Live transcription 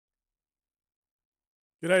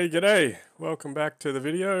G'day, welcome back to the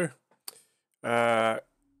video.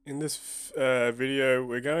 In this video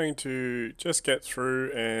we're going to just get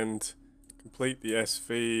through and complete the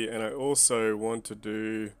SV, and I also want to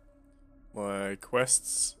do my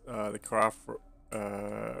quests, the craft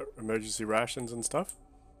emergency rations and stuff.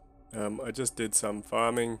 I just did some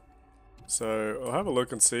farming, so I'll have a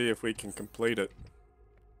look and see if we can complete it.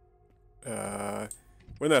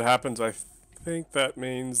 When that happens, I think that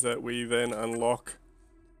means that we then unlock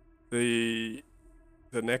the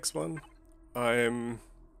next one. I am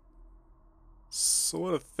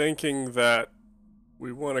sort of thinking that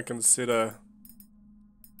we want to consider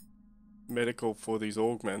medical for these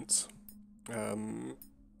augments.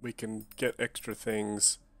 We can get extra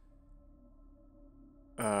things,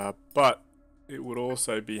 but it would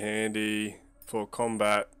also be handy for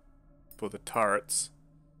combat for the turrets.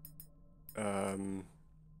 I've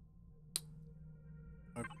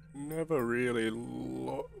never really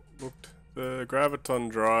looked. The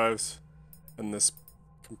graviton drives and this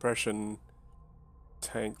compression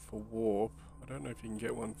tank for warp. I don't know if you can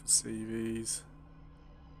get one for CVs.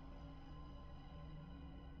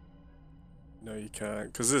 No, you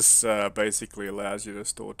can't, because this basically allows you to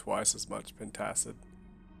store twice as much pentacid.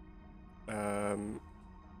 And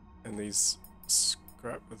these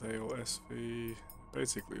scrap, are they all SV?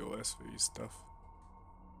 Basically all SV stuff.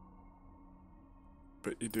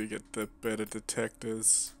 But you do get the better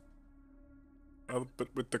detectors.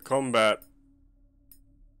 But with the combat,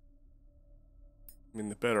 I mean,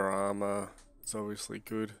 the better armor is obviously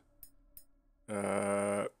good.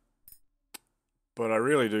 But I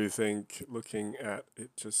really do think, looking at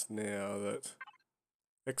it just now, that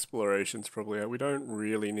exploration's probably out. We don't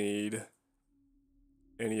really need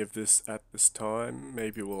any of this at this time.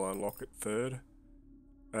 Maybe we'll unlock it third.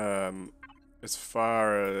 As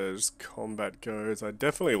far as combat goes, I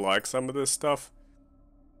definitely like some of this stuff,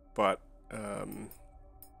 but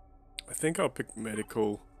I think I'll pick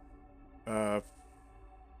medical. I've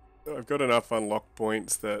got enough unlock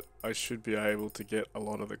points that I should be able to get a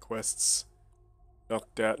lot of the quests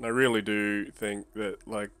knocked out, and I really do think that,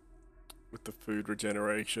 like, with the food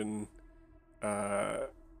regeneration, or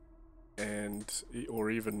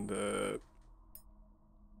even the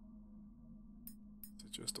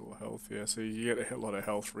just all health, yeah. So you get a lot of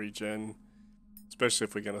health regen, especially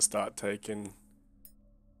if we're going to start taking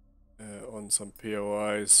on some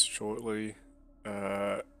POIs shortly.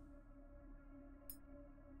 But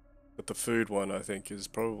the food one, I think, is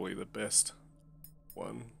probably the best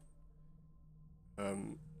one.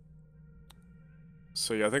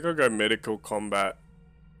 So yeah, I think I'll go medical combat.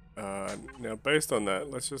 Now, based on that,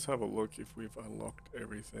 let's just have a look if we've unlocked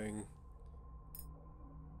everything.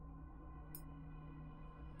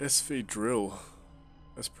 SV drill.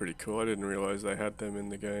 That's pretty cool. I didn't realize they had them in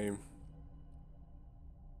the game.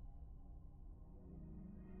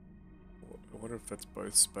 I wonder if that's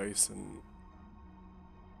both space and...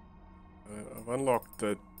 I've unlocked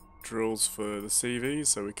the drills for the CVs,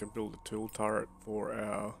 so we can build a tool turret for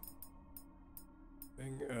our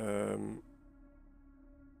thing.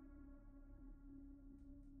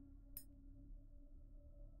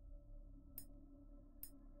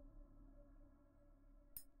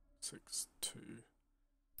 6, 2,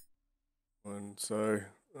 1. So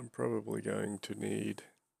I'm probably going to need...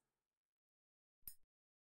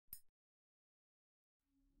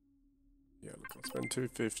 Yeah, look, I'll spend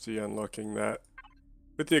 250 unlocking that.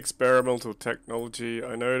 With the experimental technology,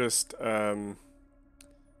 I noticed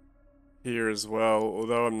here as well,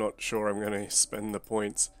 although I'm not sure I'm going to spend the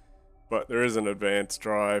points, but there is an advanced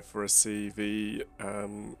drive for a CV.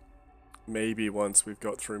 Maybe once we've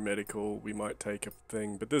got through medical, we might take a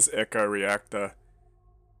thing. But this echo reactor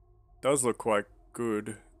does look quite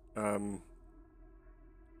good. As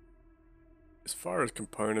far as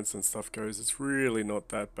components and stuff goes, it's really not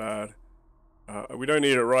that bad. We don't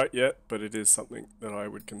need it right yet, but it is something that I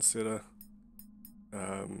would consider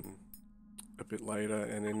a bit later.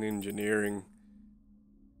 And in engineering,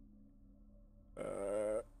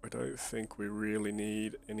 I don't think we really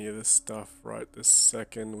need any of this stuff right this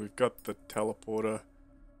second. We've got the teleporter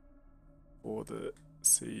for the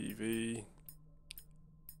CV.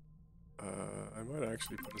 I might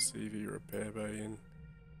actually put a CV repair bay in.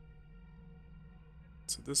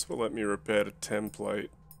 So this will let me repair the template.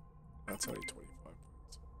 That's only 25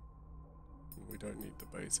 points. We don't need the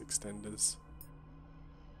base extenders.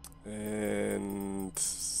 And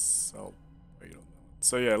I'll wait on that one.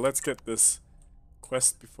 So yeah, let's get this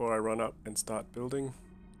quest before I run up and start building.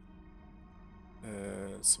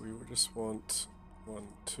 So we will just want 1,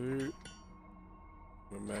 2.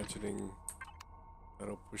 I'm imagining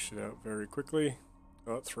that'll push it out very quickly.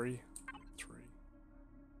 Oh, 3.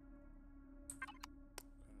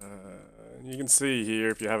 You can see here,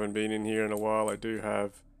 if you haven't been in here in a while, I do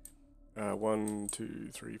have 1, 2,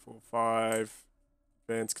 3, 4, 5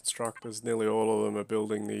 advanced constructors. Nearly all of them are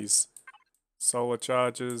building these solar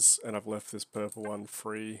chargers, and I've left this purple one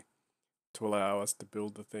free to allow us to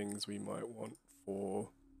build the things we might want for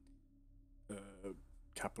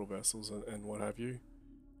capital vessels and what have you.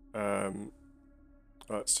 Oh,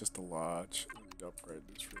 it's just a large. Let me upgrade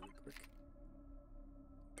this really quick.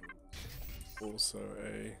 Also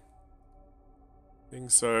a thing.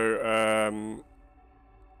 So,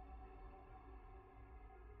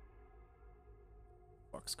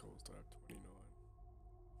 box calls do I have 29?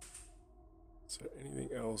 So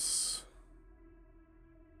anything else?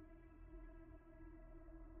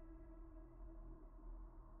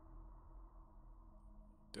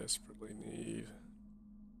 Desperately need.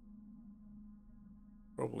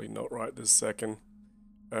 Probably not right this second.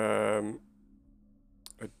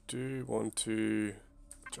 I do want to,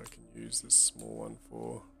 which I can use this small one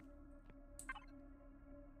for.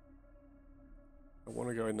 I want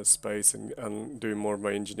to go into space and do more of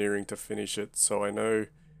my engineering to finish it, so I know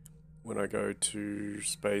when I go to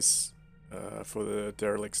space for the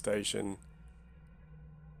derelict station.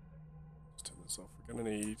 Let's turn this off. We're going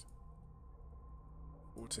to need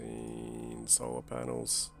 14 solar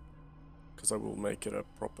panels, because I will make it a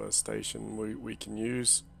proper station we can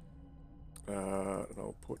use. And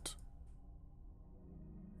I'll put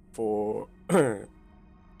 4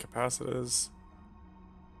 capacitors.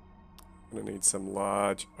 I'm going to need some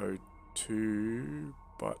large O2,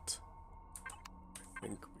 but I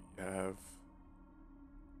think we have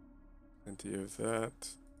plenty of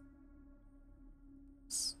that.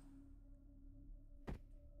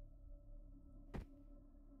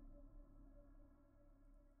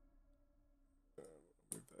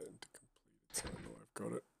 Move that into completed so I know I've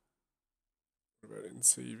got it. What about in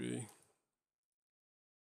CV?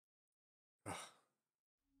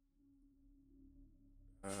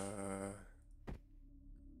 Large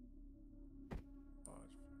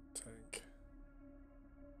tank.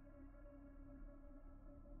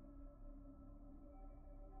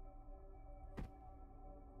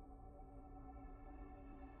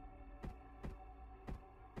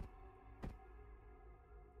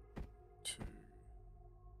 Two.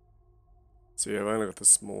 So yeah, I've only got the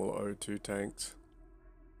small O2 tanks,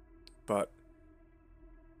 but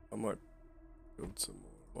I might build some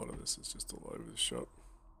more. A lot of this is just all over the shop.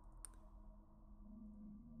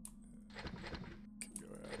 Can go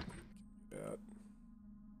out, can get out.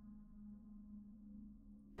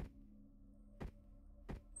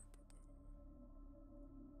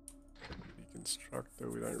 Deconstructor,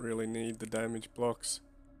 we don't really need the damage blocks.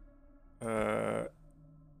 Let's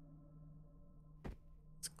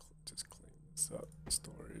just clean this up.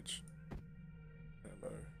 Storage.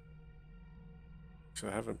 Ammo. So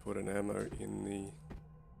I haven't put an ammo in the...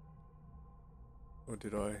 Or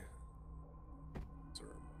did I? It's a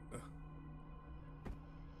reminder.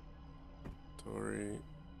 Tory.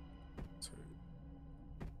 2.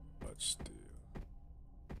 Large steel.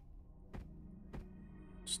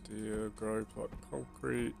 Steel, grow plot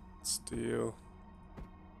concrete, steel,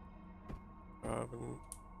 carbon.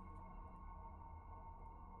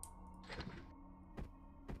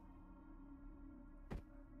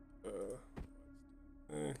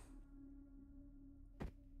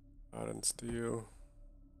 Hardened steel.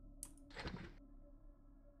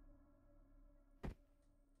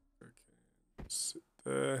 Okay, sit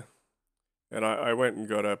there. And I went and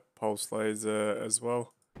got a pulse laser as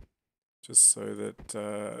well, just so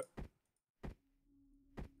that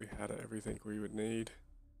we had everything we would need.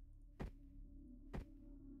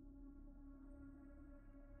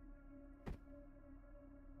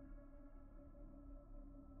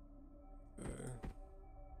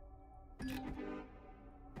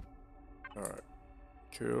 Alright,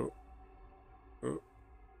 cool. Oh,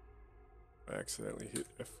 I accidentally hit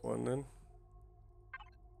F1 then.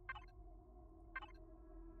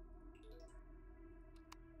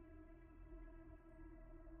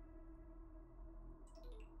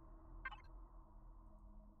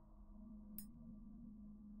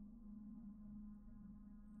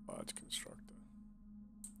 Large constructor.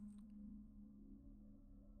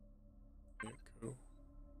 Yeah, cool.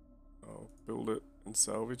 I'll build it and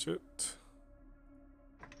salvage it.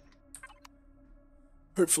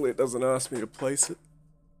 Hopefully it doesn't ask me to place it.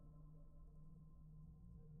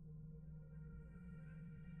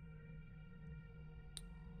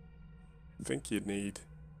 I think you'd need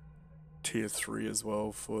tier 3 as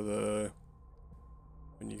well for the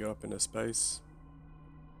when you go up into space.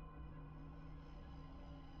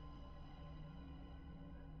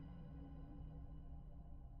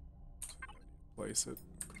 place it,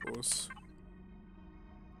 of course.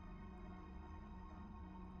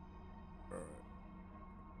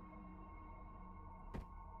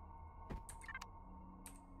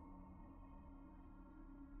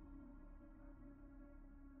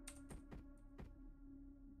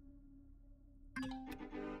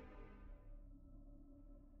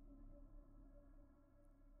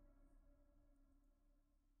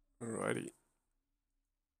 Alrighty.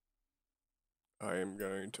 I am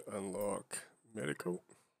going to unlock medical.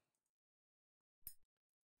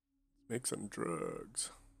 Make some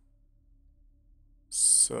drugs.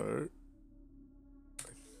 So,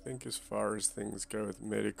 I think as far as things go with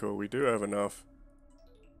medical, we do have enough.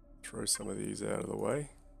 Throw some of these out of the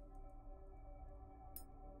way.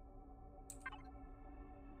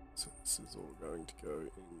 So this is all going to go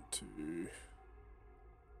into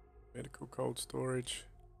medical cold storage.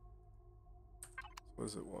 What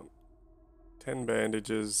does it want? 10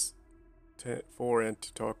 bandages, 4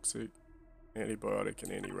 antitoxic, antibiotic,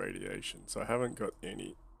 and anti-radiation. So I haven't got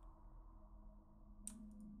any.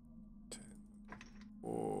 10,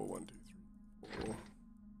 4, 1, 2, 3, 4.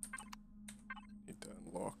 Need to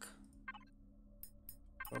unlock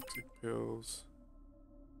toxic pills.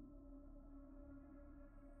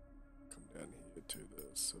 Come down here to the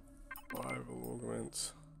survival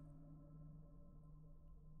augments.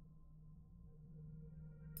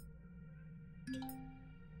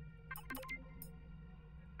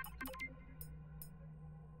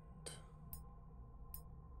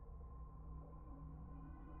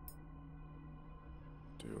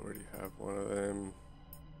 Do already have one of them.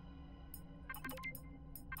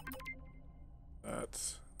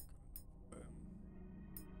 That's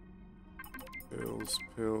pills,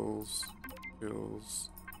 pills, pills,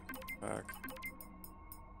 pack.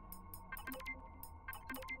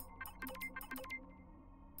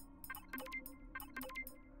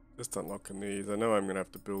 Just unlocking these. I know I'm going to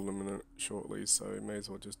have to build them in shortly, so I may as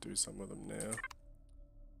well just do some of them now.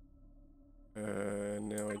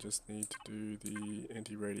 Now I just need to do the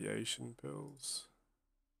anti-radiation pills.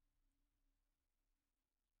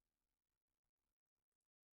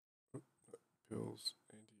 Pills,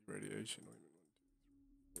 anti-radiation ointment,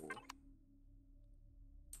 1, 2,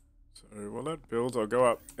 3, 4. So while that builds, I'll go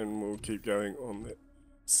up and we'll keep going on the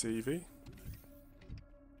CV.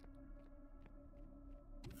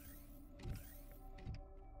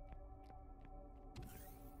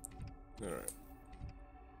 Alright.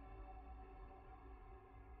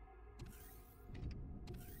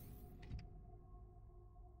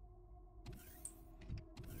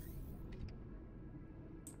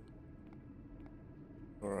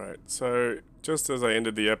 Alright, so just as I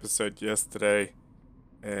ended the episode yesterday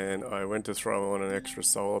and I went to throw on an extra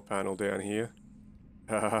solar panel down here,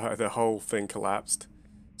 the whole thing collapsed.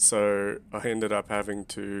 So I ended up having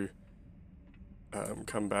to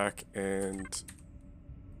come back and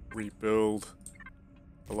rebuild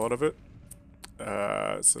a lot of it.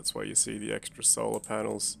 So that's why you see the extra solar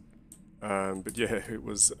panels. But yeah, it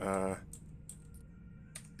was, if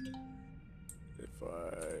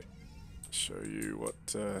I show you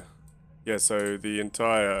what, yeah, so the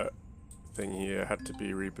entire thing here had to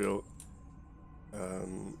be rebuilt.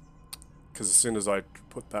 Because as soon as I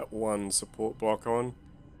put that one support block on,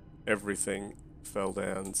 everything fell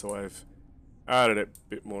down. So I've added a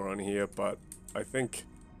bit more on here, but I think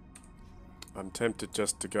I'm tempted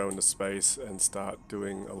just to go into space and start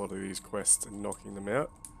doing a lot of these quests and knocking them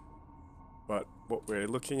out. But what we're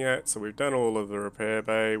looking at, so we've done all of the repair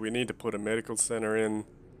bay, we need to put a medical center in,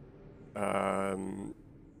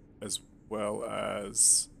 as well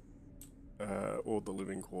as all the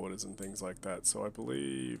living quarters and things like that. So I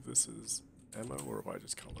believe this is ammo, or have I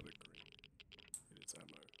just colored it green? It is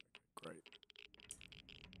ammo. Great.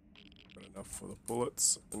 Got enough for the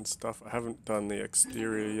bullets and stuff. I haven't done the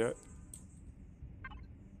exterior yet.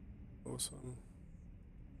 Awesome.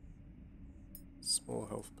 Small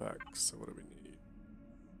health packs, so what do we need?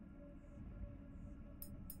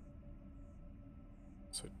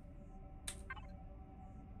 So,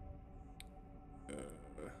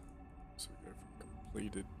 so we go from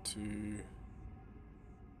completed to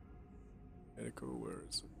medical, where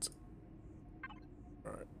is it?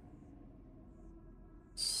 Alright.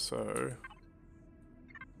 So,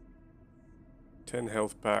 10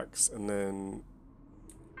 health packs and then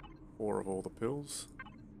 4 of all the pills.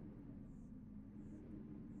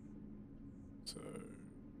 So,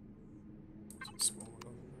 is it small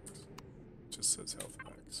health packs? It just says health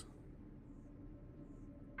packs.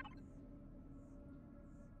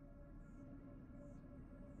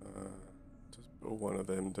 Just build one of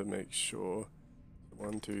them to make sure.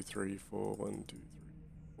 1, 2, 3, 4, 1, 2, 3,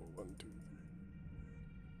 4, 1, 2, 3,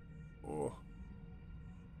 4.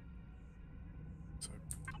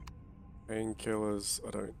 Painkillers.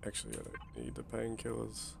 I don't need the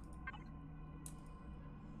painkillers.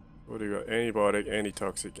 What do you got? Antibiotic,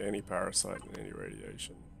 antitoxic, anti-parasite, and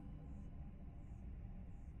anti-radiation.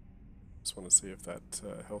 Just want to see if that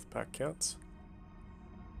health pack counts.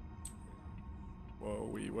 While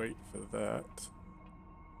we wait for that,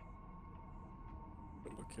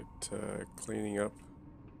 we'll look at cleaning up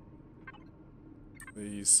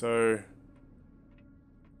these. So, I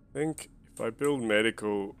think if I build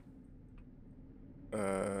medical,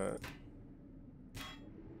 I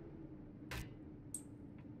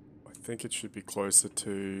think it should be closer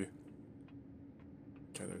to.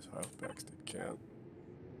 Okay, those health packs did count.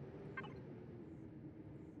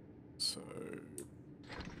 So,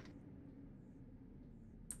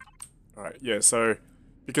 alright, yeah, so,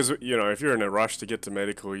 because, you know, if you're in a rush to get to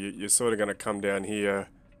medical, you're sort of going to come down here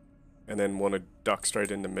and then want to duck straight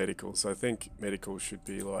into medical. So I think medical should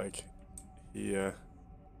be like here.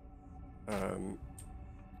 What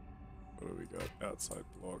do we got? Outside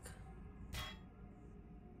block.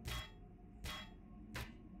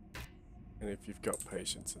 And if you've got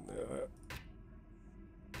patients in there,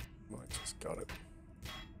 might just got it.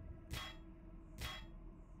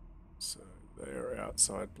 So they are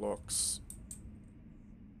outside blocks.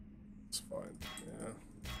 It's fine now.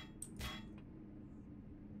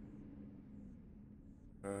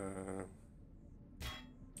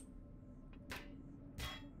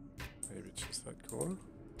 Maybe it's just that corner.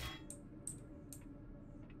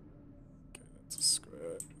 Okay, that's a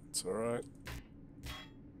square. It's alright.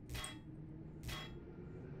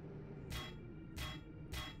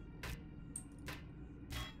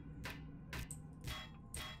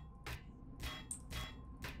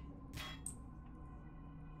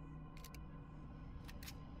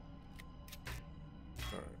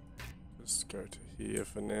 Just go to here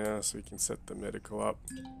for now so we can set the medical up.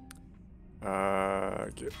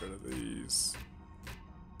 Get rid of these.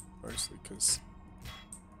 Mostly because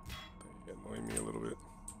they annoy me a little bit.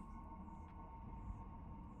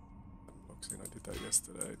 I did that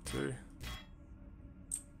yesterday too.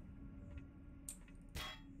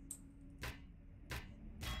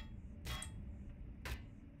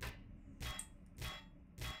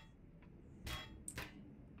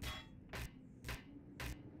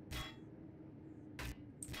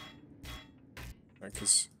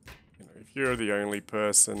 Because, you know, if you're the only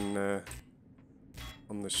person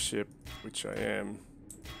on the ship, which I am,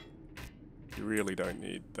 you really don't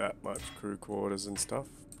need that much crew quarters and stuff,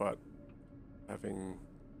 but having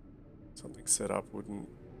something set up wouldn't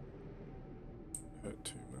hurt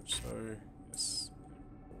too much. So, yes.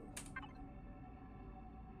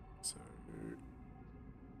 So,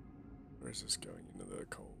 where is this going? Into the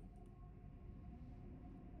coal?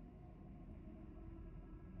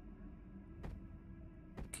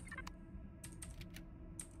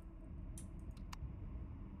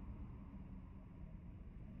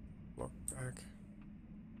 Block back.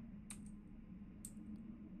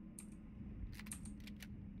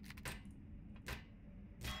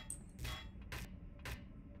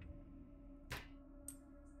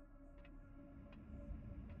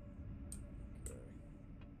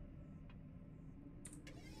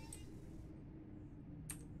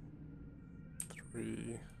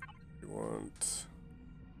 We want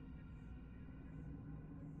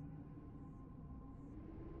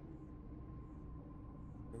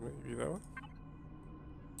maybe that one.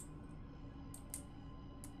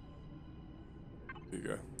 There you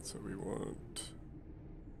go. So we want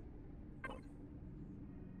one.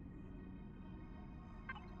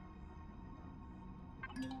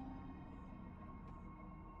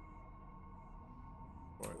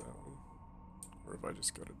 Why that one? Or have I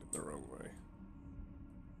just got it in the wrong way?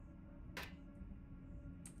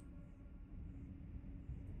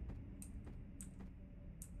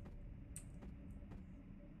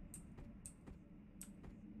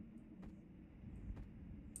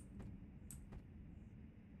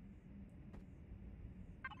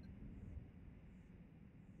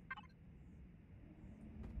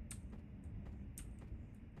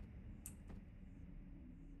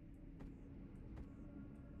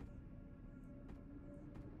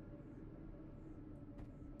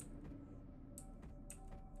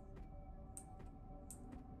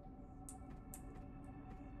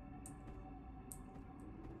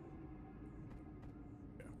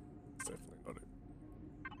 Definitely not it.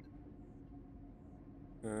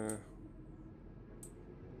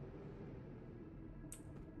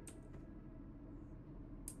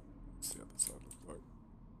 What's the other side look like?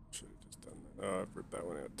 Should have just done that. Oh, I've ripped that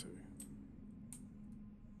one out too.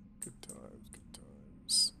 Good times, good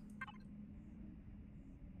times.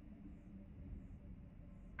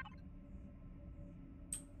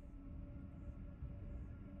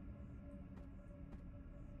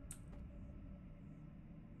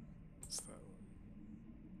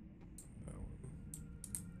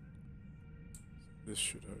 this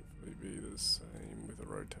should hopefully be the same with a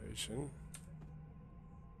rotation.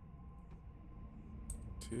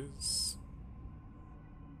 It is.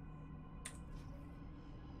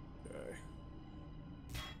 Okay.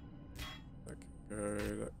 That can go,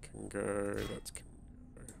 that can go, that can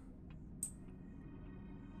go.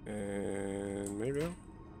 And maybe that.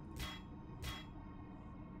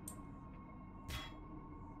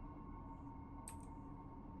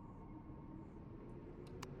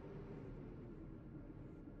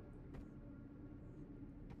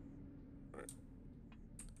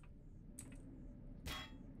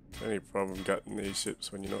 Any problem gutting these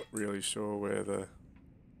ships when you're not really sure where the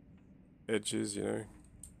edge is, you know?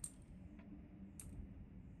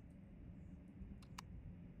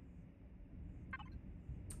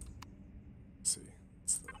 Let's see.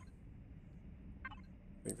 I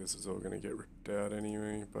think this is all going to get ripped out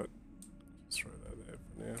anyway, but just throw that there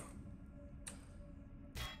for now.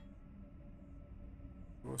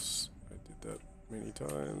 Of course, I did that many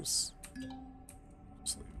times.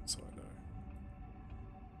 Just leave it so I know.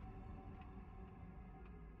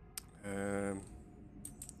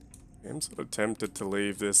 I'm sort of tempted to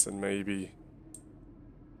leave this and maybe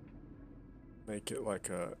make it like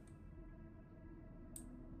a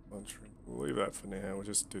lunchroom. We'll leave that for now. We'll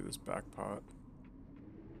just do this back part.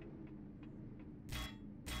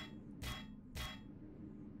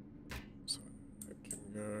 So that can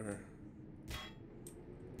go.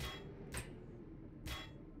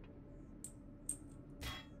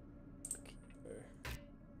 Okay.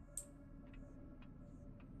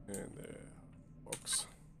 And there. Box.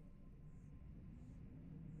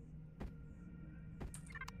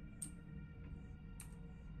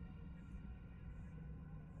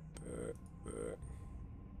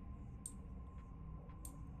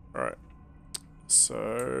 Alright,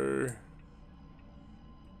 so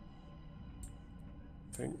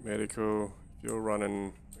I think medical, if you're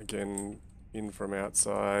running again in from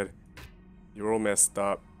outside, you're all messed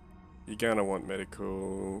up, you're gonna want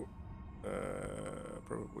medical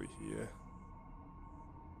probably here.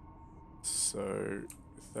 So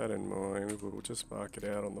with that in mind, we'll just mark it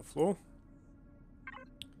out on the floor.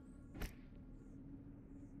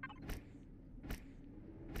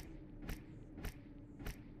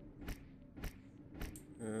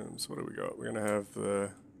 So what do we got? We're going to have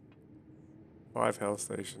the 5 health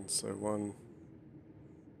stations, so one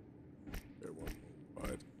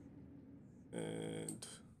wide, and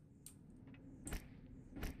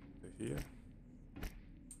here.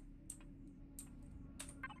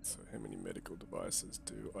 So how many medical devices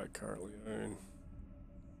do I currently own?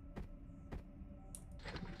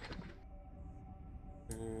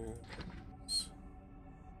 And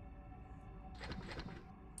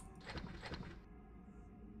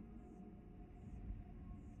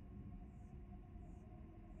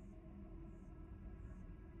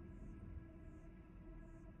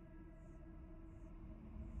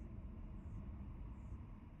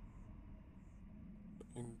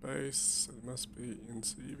in base, it must be in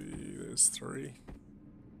CV, there's 3.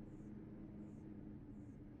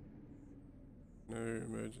 No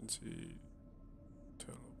emergency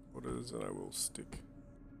teleporters, and I will stick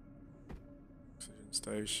oxygen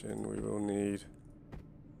station. We will need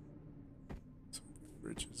some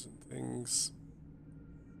fridges and things.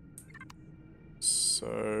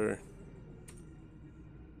 So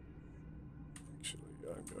actually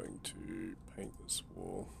I'm going to paint this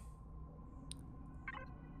wall.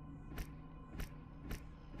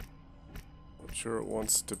 Not sure it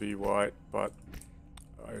wants to be white, but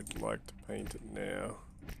I'd like to paint it now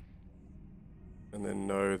and then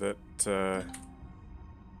know that I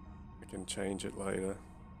can change it later.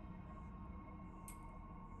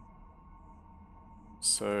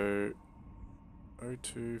 So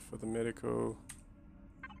O2 for the medical.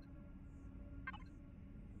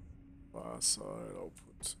 Far side I'll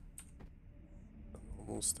put a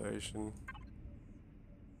normal station.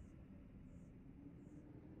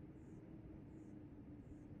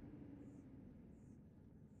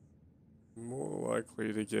 More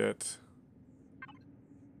likely to get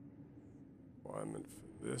requirement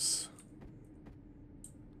for this.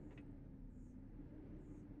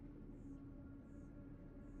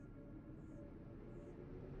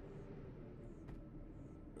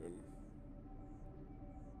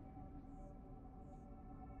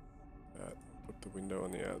 Put the window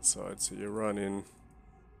on the outside, so you run in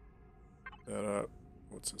that up.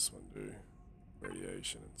 What's this one do?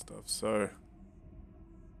 Radiation and stuff. So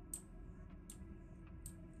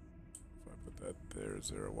if I put that there, is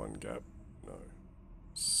there a 1 gap? No.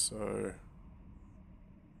 So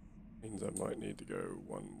means I might need to go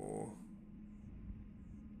 1 more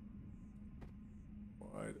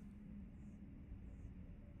wide.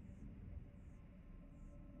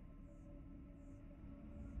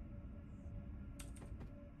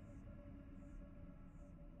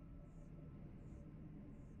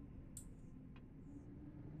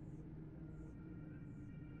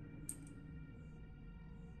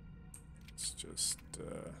 let's just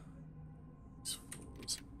these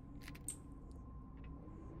floors.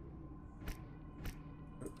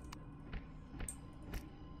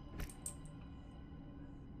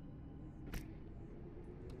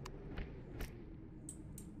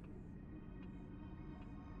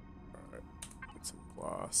 Alright, get some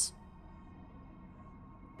glass.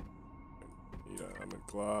 You don't need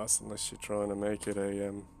glass unless you're trying to make it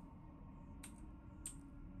a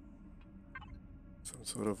some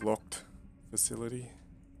sort of locked facility.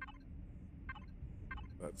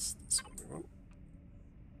 That's what we want.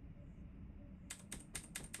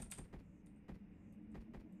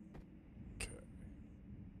 Okay.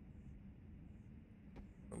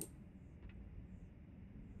 1,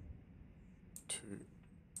 2.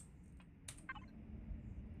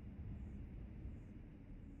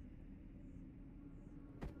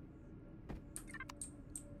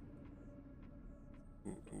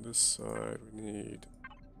 And on this side we need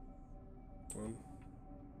 1.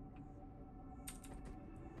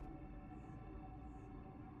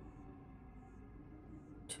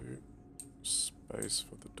 2. Space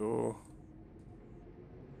for the door.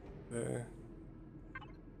 There.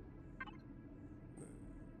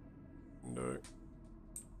 No.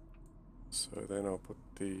 So then I'll put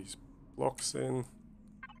these blocks in.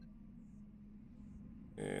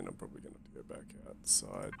 And I'm probably going to go back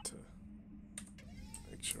outside to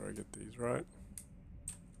make sure I get these right.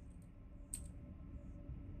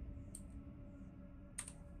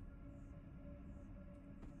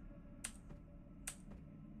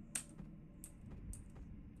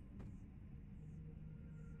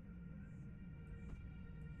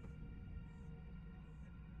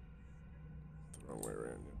 The wrong way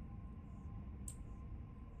around, yeah.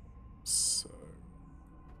 So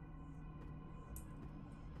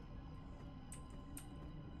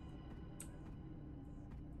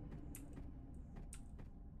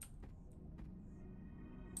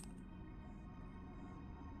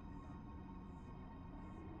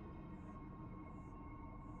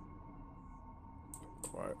not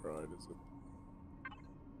quite right, is it?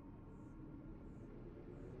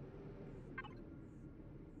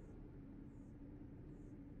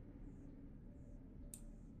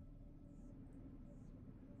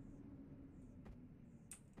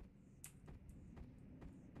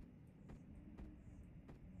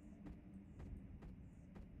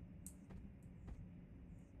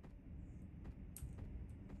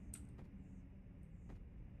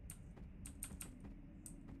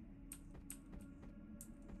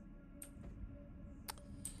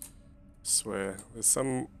 Swear, there's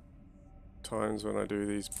some times when I do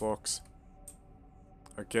these blocks,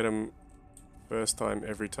 I get them first time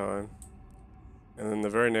every time, and then the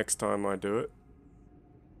very next time I do it,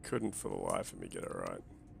 couldn't for the life of me get it right.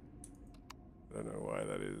 I don't know why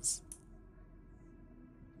that is.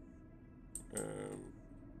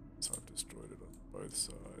 So I've destroyed it on both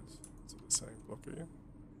sides. Is it the same block again?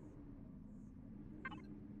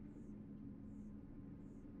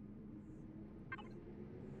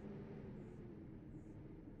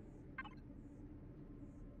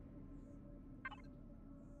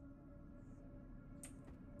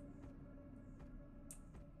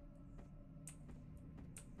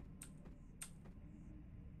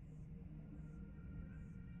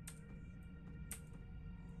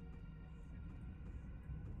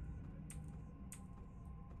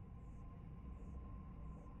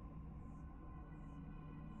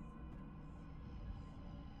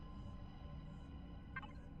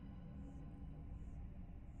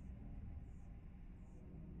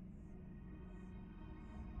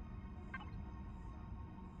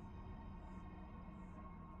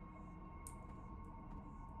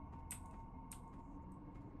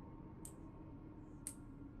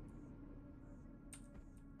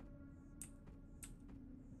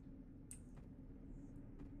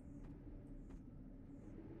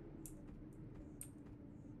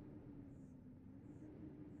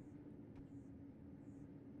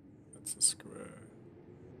 That's a square.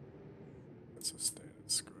 That's a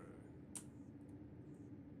standard square.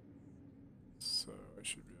 So I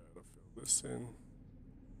should be able to fill this in.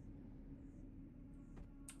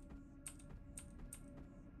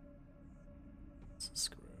 It's a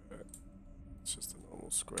square. It's just a normal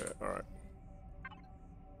square. Alright.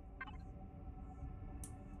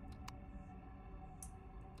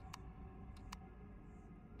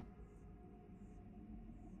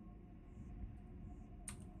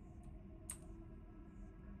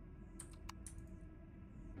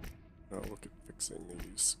 I'll look at fixing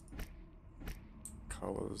these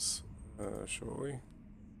colors shortly.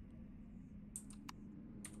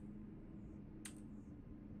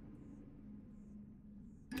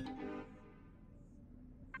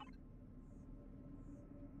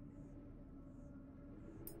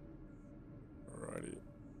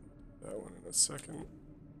 a second.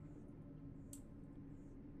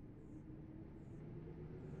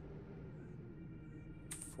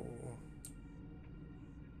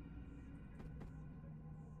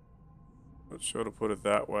 Not sure to put it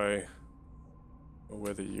that way, or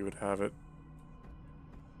whether you would have it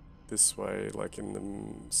this way, like in the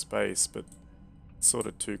space, but sort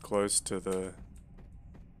of too close to the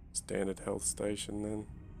standard health station then.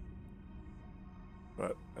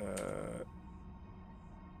 But there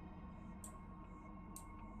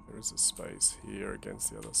is a space here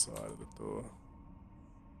against the other side of the door.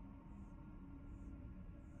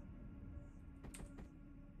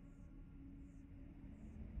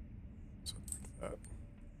 So that,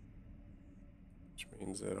 which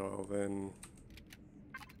means that I'll then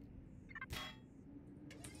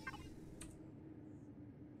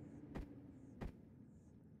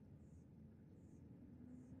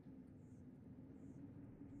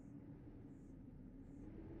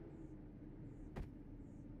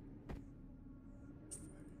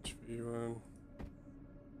HV1.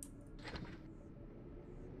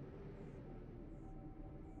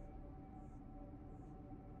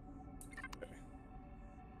 Okay.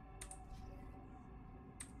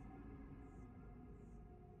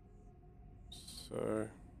 So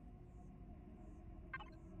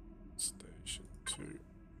station 2.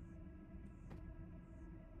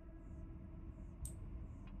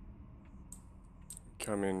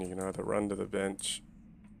 Come in, you can either run to the bench,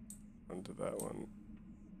 run to that one,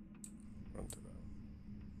 run to that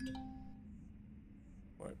one.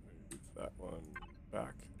 Might move that one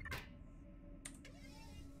back.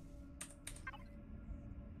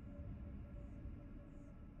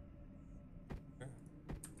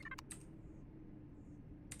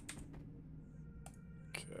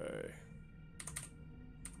 Okay.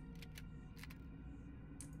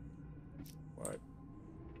 Right.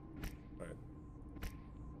 Right.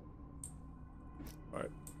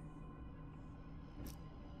 Right.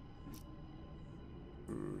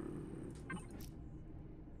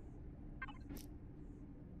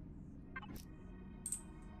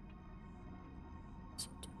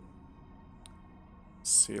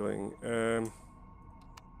 Ceiling.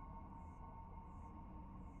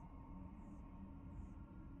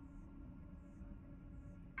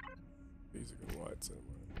 These are good lights anyway.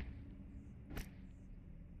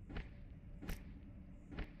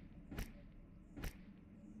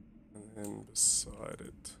 And then beside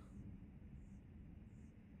it.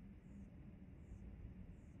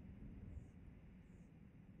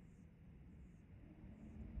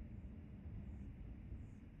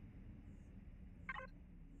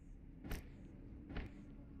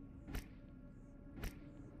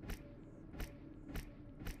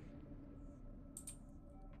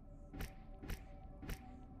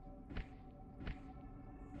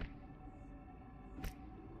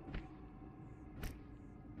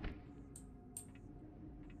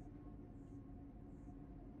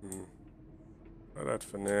 Try that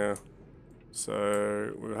for now.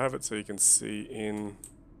 So we'll have it so you can see in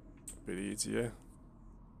a bit easier.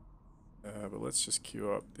 But let's just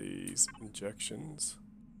queue up these injections.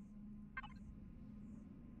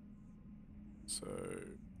 So 1,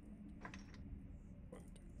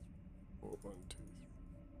 2, 3, 4, 1, 2,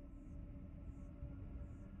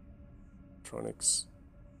 3. Tronics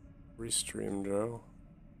Restream Gel.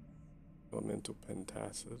 Elemental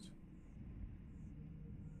Pentacid.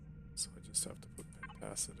 So I just have to put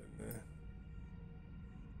Pentacid in there.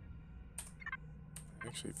 I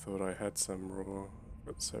actually thought I had some raw. I've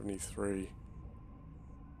got 73.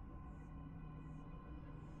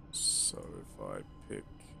 So if I pick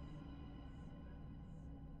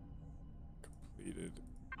completed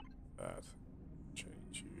that,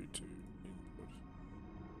 change you to input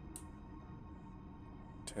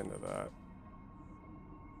 10 of that.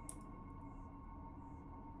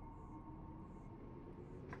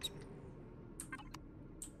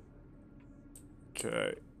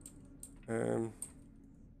 Okay.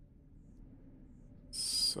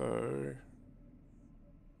 So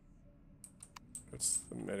that's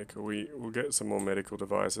the medical. We'll get some more medical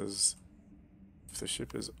devices. If the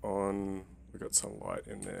ship is on, we've got some light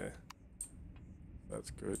in there.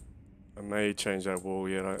 That's good. I may change that wall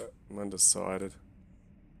yet. I'm undecided.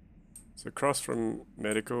 So across from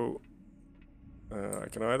medical, I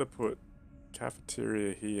can either put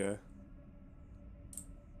cafeteria here,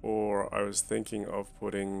 or I was thinking of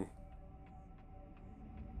putting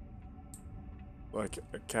like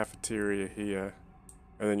a cafeteria here,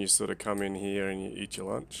 and then you sort of come in here and you eat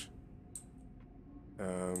your lunch.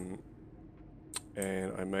 And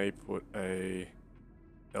I may put a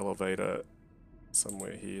elevator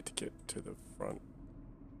somewhere here to get to the front.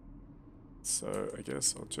 So I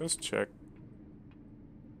guess I'll just check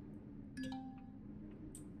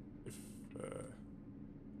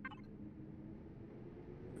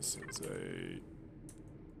This is a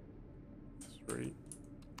 3.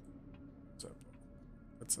 So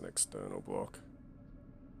that's an external block.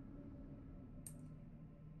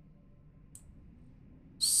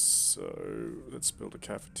 So let's build a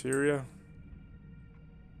cafeteria.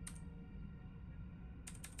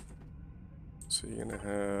 So you're gonna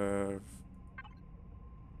have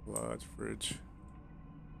a large fridge.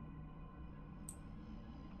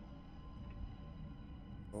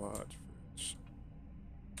 A large fridge.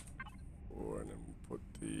 And then we'll put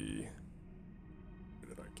the... Where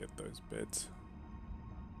did I get those beds?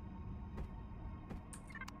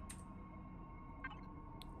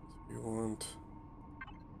 So we want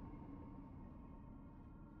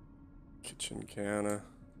kitchen counter.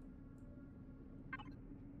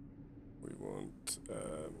 We want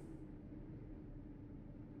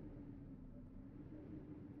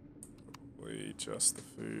probably just the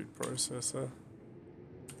food processor.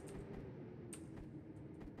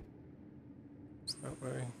 That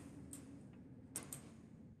way.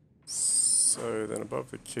 So then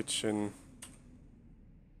above the kitchen,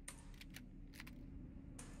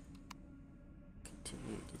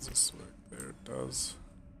 continue, does this work? There it does.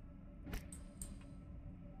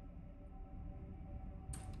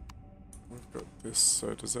 We've got this,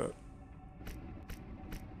 so does that?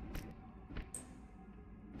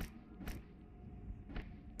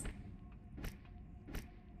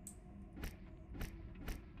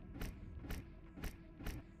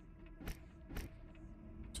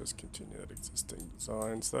 Just continue that existing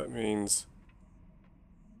design. So that means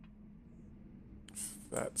if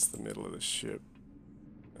that's the middle of the ship,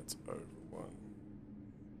 that's over 1.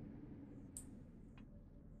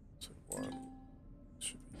 So 1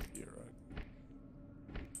 should be here, right?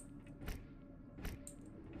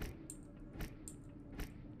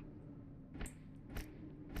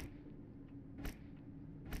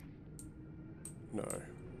 No,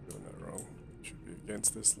 I'm doing that wrong. Should be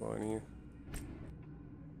against this line here.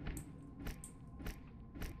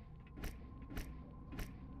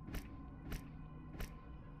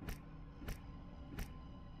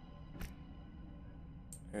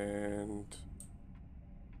 And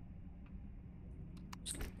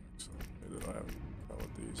just go back so I know that I haven't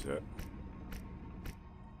colored these yet.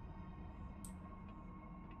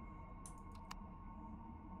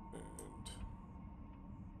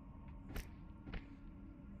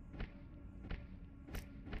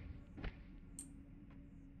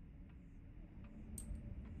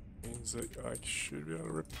 And means that I should be able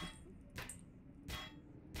to rip them.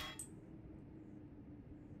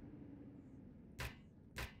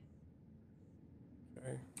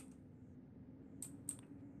 Okay.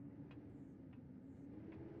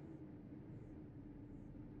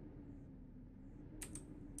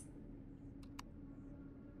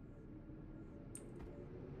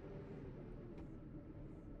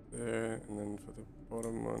 There, and then for the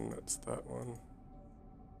bottom one, that's that one.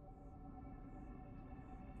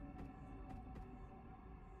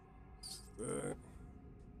 There.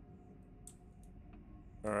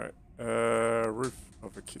 Alright, roof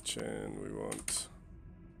of a kitchen we want.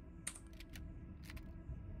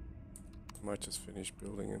 Might just finish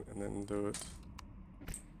building it and then do it.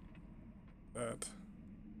 That.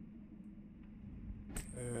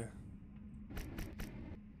 There.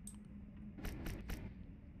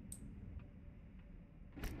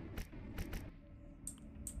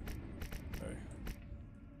 Okay.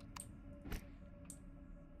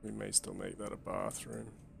 We may still make that a bathroom.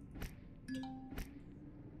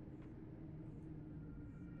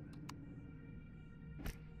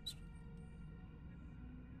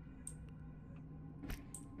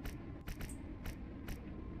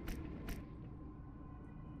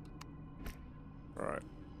 Alright.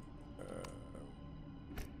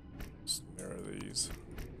 Just mirror these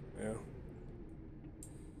now.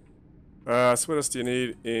 So what else do you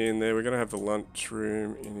need in there? We're going to have the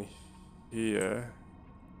lunchroom in here.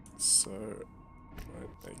 So, I might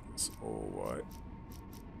make this all white.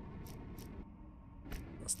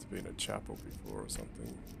 Must have been a chapel before or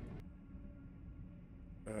something.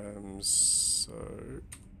 So...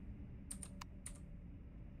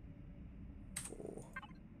 4.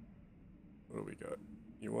 What do we got?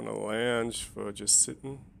 You want a lounge for just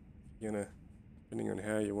sitting? You're gonna, depending on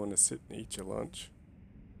how you want to sit and eat your lunch.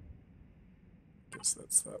 Guess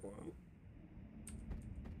that's that one.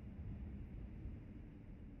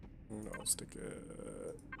 And I'll stick a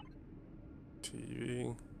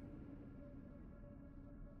TV.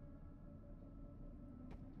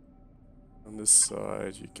 On this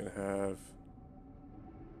side, you can have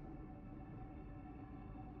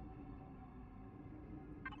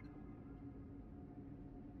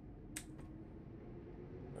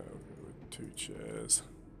with 2 chairs.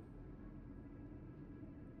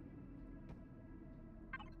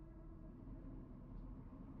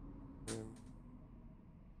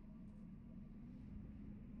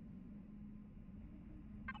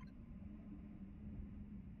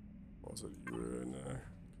 closet you were in.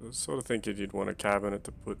 I was sort of thinking you'd want a cabinet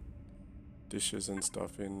to put dishes and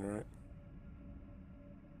stuff in, right?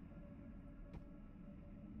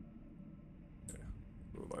 Yeah,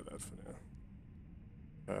 we'll like that for now.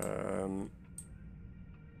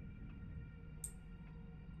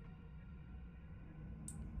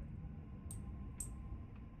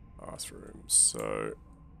 Bathroom. So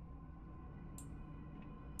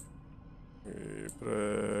we put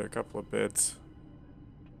a couple of beds.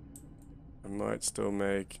 I might still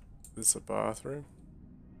make this a bathroom.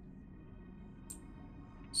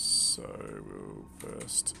 So we'll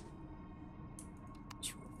first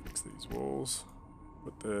just fix these walls.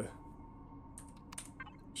 Put the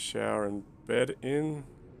shower and bed in.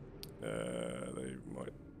 They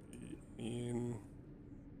might be in.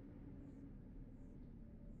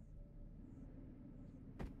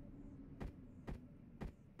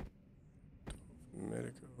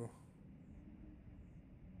 Medical.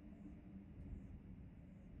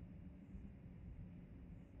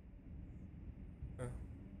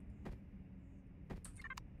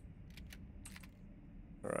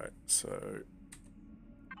 Alright, so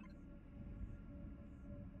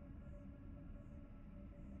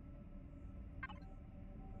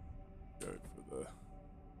go for the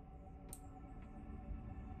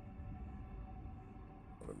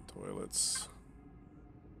bottom toilets.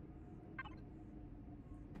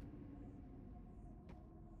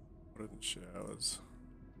 Wooden showers.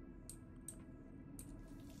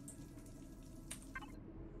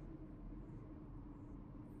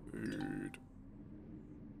 Food.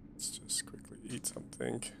 Let's just quickly eat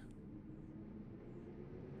something.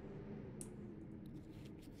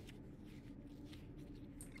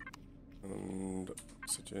 And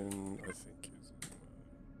oxygen, I think, is in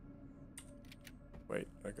wait,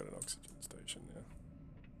 I got an oxygen station now.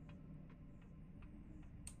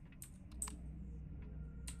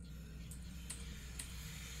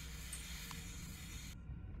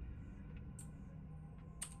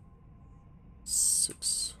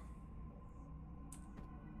 Six.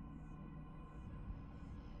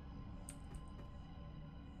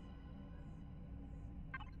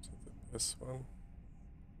 So this one.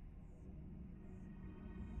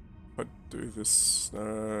 I'd do this.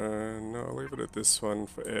 No, I'll leave it at this one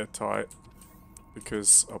for airtight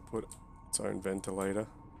because I'll put its own ventilator.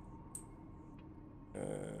 3,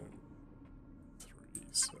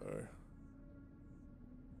 so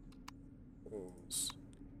walls.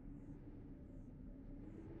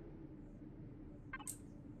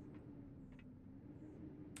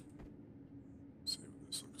 See what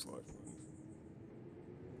this looks like.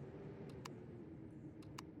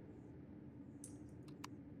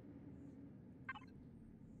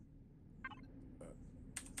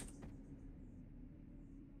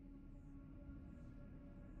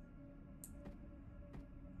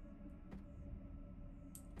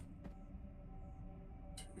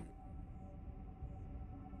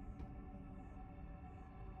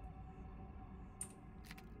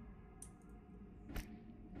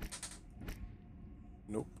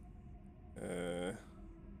 Nope.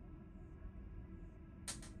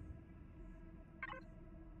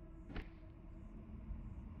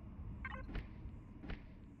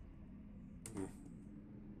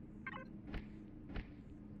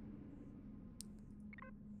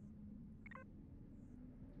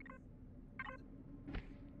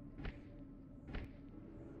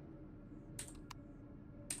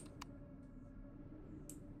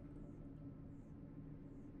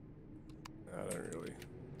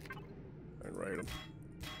 I don't rate them.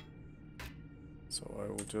 So I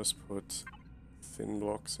will just put thin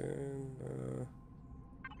blocks in.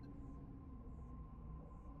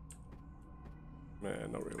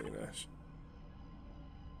 Man, not really an ash.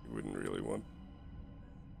 You wouldn't really want.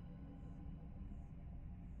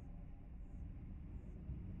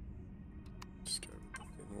 Just go with the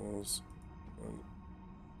thin walls. 1,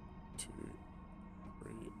 2,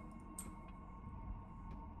 3.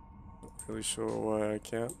 Not really sure why I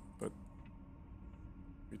can't, but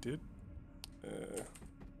we did.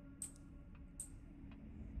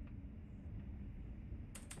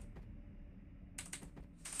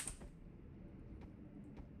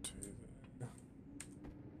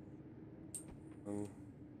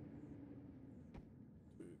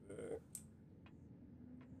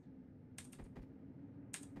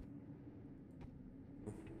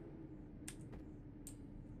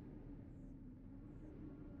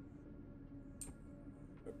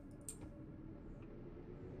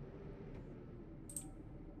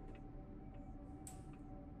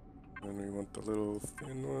 And we want the little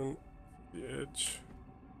thin one for the edge.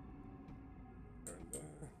 And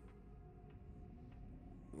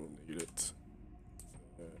we'll need it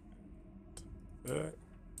there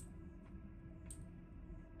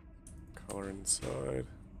inside.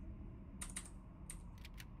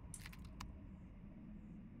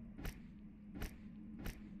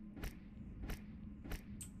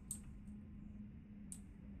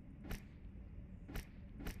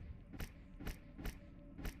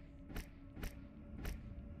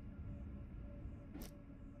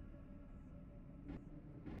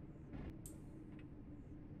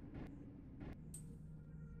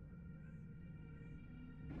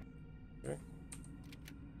 Okay.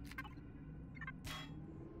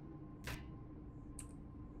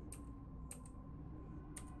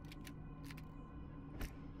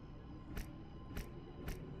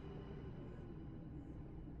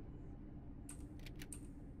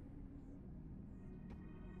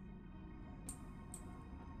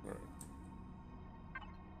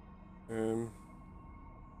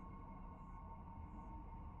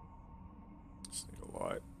 Just need a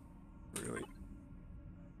light, really.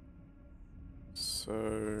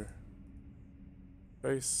 So,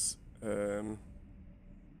 base, so,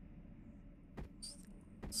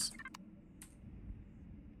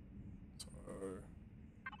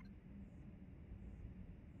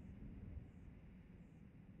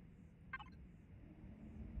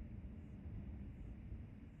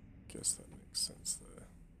 guess that makes sense there.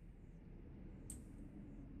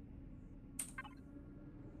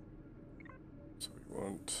 So we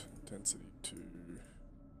want density 2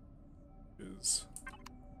 is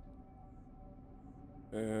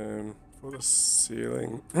for the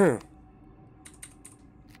ceiling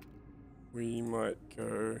we might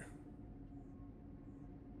go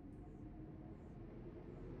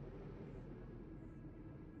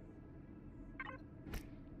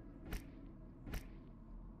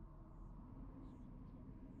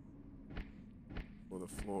for the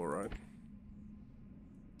floor, right?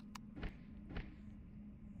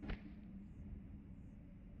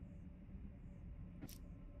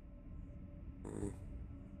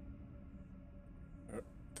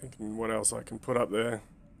 Thinking what else I can put up there,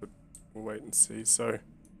 but we'll wait and see. So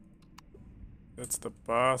that's the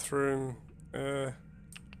bathroom. What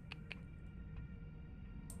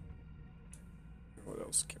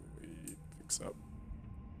else can we fix up?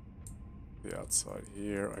 The outside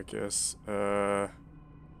here, I guess.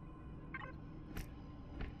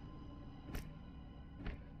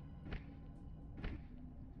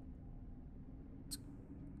 It's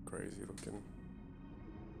crazy looking.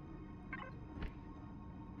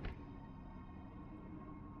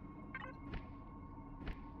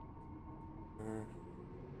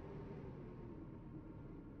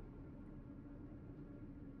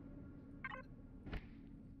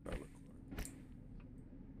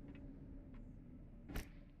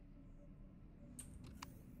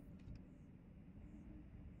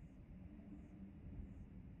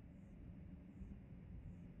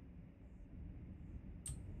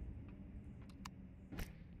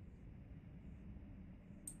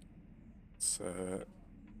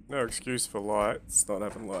 No excuse for lights, not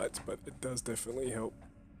having lights, but it does definitely help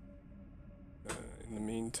in the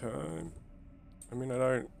meantime. I mean,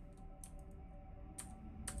 I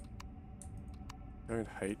don't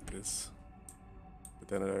hate this, but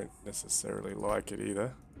then I don't necessarily like it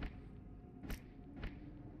either.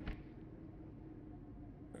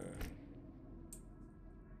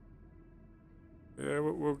 Yeah,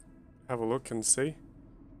 we'll have a look and see.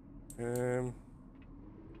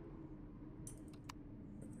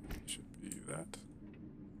 Should be that.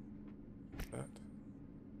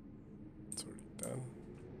 It's already done.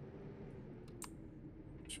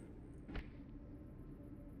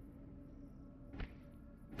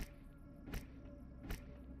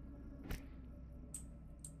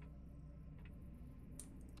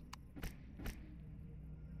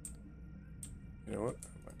 You know what? I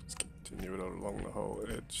might just continue it along the whole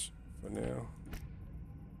edge for now.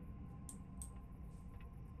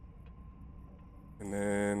 And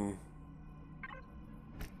then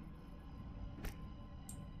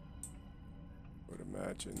I would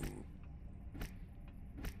imagine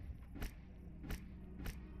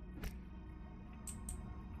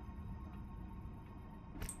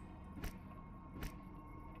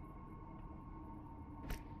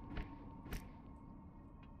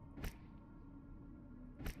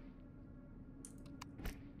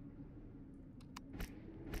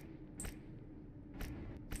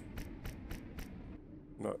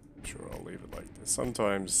not sure I'll leave it like this.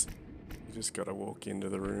 Sometimes you just gotta walk into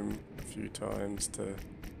the room a few times to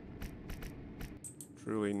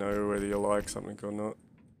truly know whether you like something or not.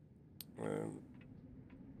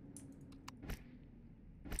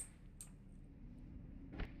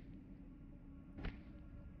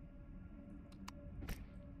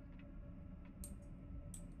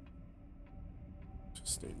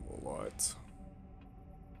 Just need more lights.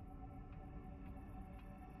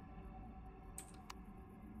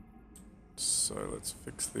 So let's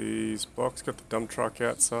fix these blocks. Got the dump truck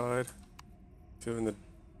outside. Doing the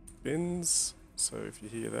bins. So if you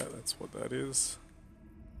hear that, that's what that is.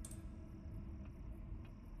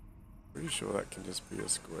 Pretty sure that can just be a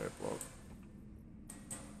square block.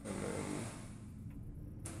 And then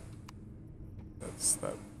that's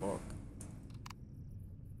that block.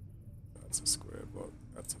 That's a square block.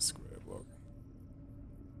 That's a square block.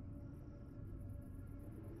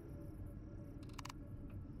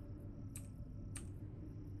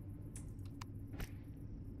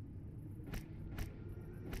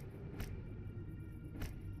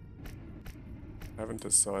 I haven't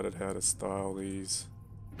decided how to style these,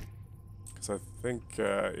 because I think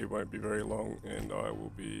it won't be very long and I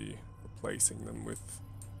will be replacing them with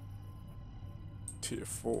tier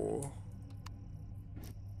 4.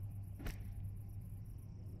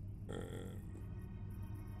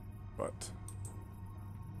 But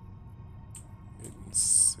wait and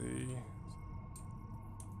see.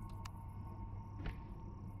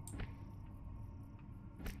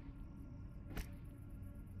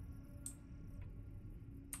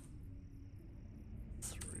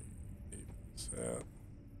 Out.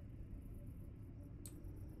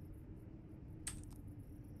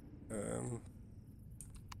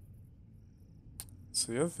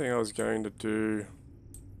 So the other thing I was going to do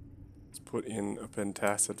is put in a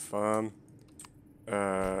pentacid farm,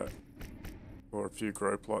 or a few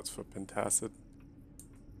grow plots for pentacid.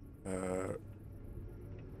 I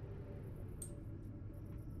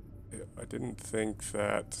didn't think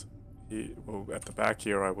that well, at the back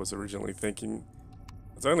here I was originally thinking,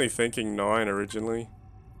 I was only thinking 9 originally.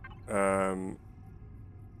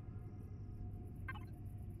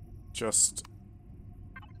 Just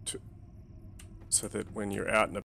so that when you're out and